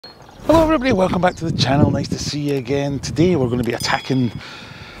Hello everybody, welcome back to the channel. Nice to see you again. Today we're going to be attacking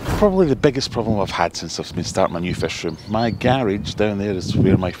probably the biggest problem I've had since I've been starting my new fish room. My garage down there is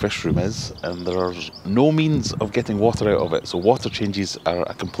where my fish room is, and there's no means of getting water out of it, so water changes are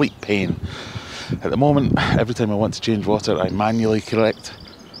a complete pain. At the moment, every time I want to change water, I manually collect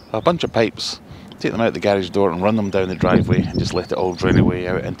a bunch of pipes, take them out the garage door and run them down the driveway and just let it all drain away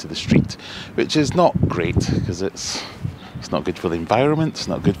out into the street, which is not great because it's not good for the environment, it's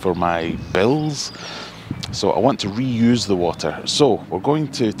not good for my bills. So I want to reuse the water. So we're going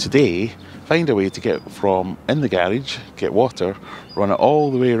to today find a way to get from in the garage, get water, run it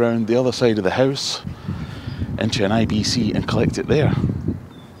all the way around the other side of the house into an IBC and collect it there.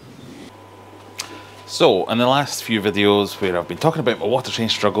 So in the last few videos where I've been talking about my water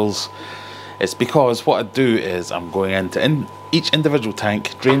change struggles, it's because what I do is I'm going into each individual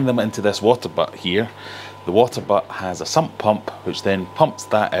tank, drain them into this water butt here. The water butt has a sump pump which then pumps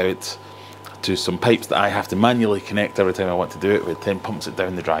that out to some pipes that I have to manually connect every time I want to do it, which then pumps it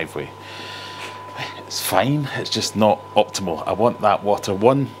down the driveway. It's fine, it's just not optimal. I want that water,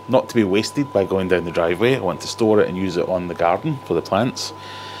 one, not to be wasted by going down the driveway. I want to store it and use it on the garden for the plants.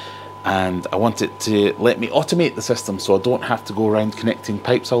 And I want it to let me automate the system so I don't have to go around connecting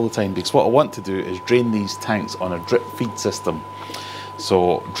pipes all the time, because what I want to do is drain these tanks on a drip feed system.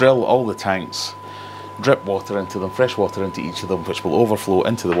 So drill all the tanks, drip water into them, fresh water into each of them, which will overflow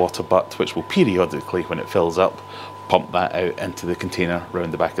into the water butt, which will periodically, when it fills up, pump that out into the container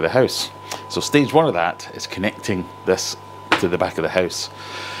around the back of the house. So stage one of that is connecting this to the back of the house.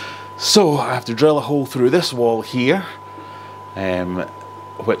 So I have to drill a hole through this wall here,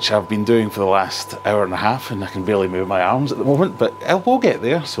 which I've been doing for the last hour and a half, and I can barely move my arms at the moment, but we'll get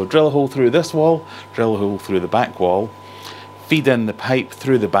there. So drill a hole through this wall, drill a hole through the back wall, feed in the pipe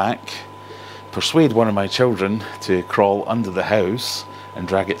through the back, persuade one of my children to crawl under the house and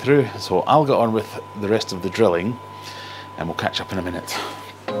drag it through. So I'll get on with the rest of the drilling and we'll catch up in a minute.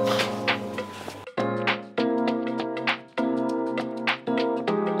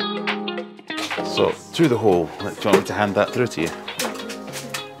 So through the hole, do you want me to hand that through to you?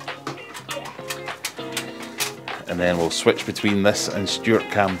 And then we'll switch between this and Stuart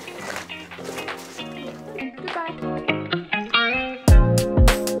Cam.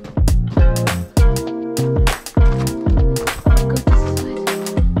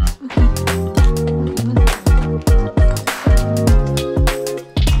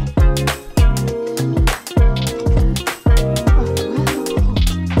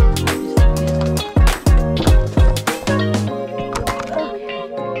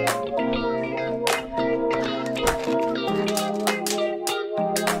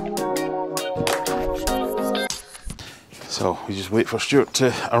 So we just wait for Stuart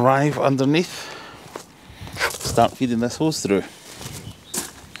to arrive underneath, start feeding this hose through.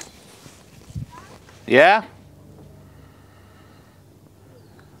 Yeah?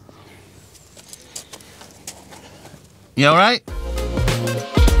 You alright?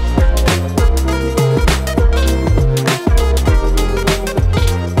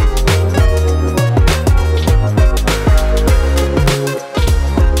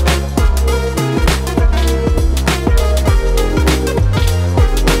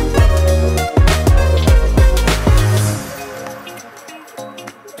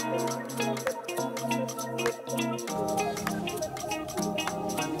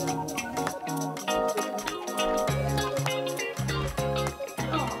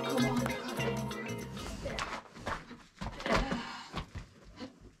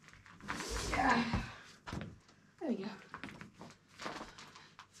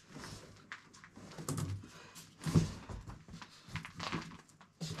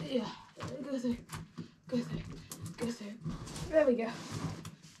 Yeah, go through, go through, go through. There we go.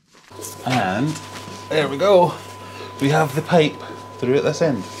 And there we go. We have the pipe through at this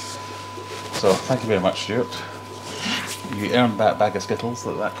end. So thank you very much, Stuart. You earned that bag of Skittles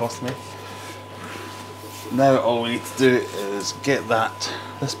that cost me. Now all we need to do is get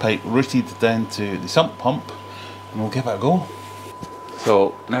this pipe routed down to the sump pump and we'll give it a go.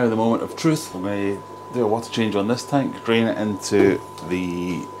 So now the moment of truth. We're going to do a water change on this tank, drain it into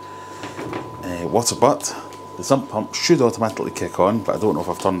the water butt. The sump pump should automatically kick on, but I don't know if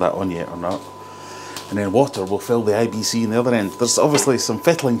I've turned that on yet or not. And then water will fill the IBC in the other end. There's obviously some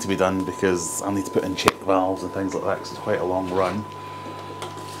fiddling to be done because I'll need to put in check valves and things like that because it's quite a long run.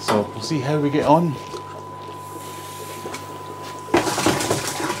 So we'll see how we get on.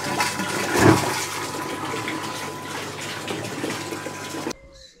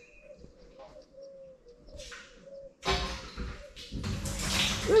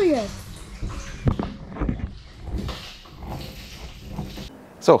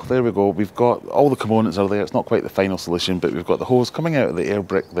 So there we go, we've got all the components are there. It's not quite the final solution, but we've got the hose coming out of the air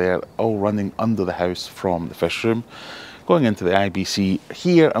brick there, all running under the house from the fish room, going into the IBC.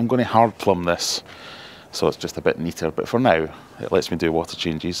 Here I'm going to hard plumb this, so it's just a bit neater, but for now it lets me do water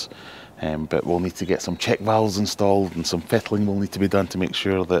changes. But we'll need to get some check valves installed and some fiddling will need to be done to make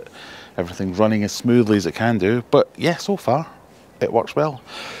sure that everything's running as smoothly as it can do. But yeah, so far it works well.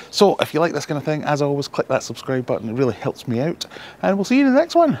 So if you like this kind of thing, as always, click that subscribe button. It really helps me out, and we'll see you in the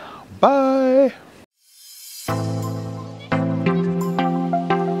next one. Bye.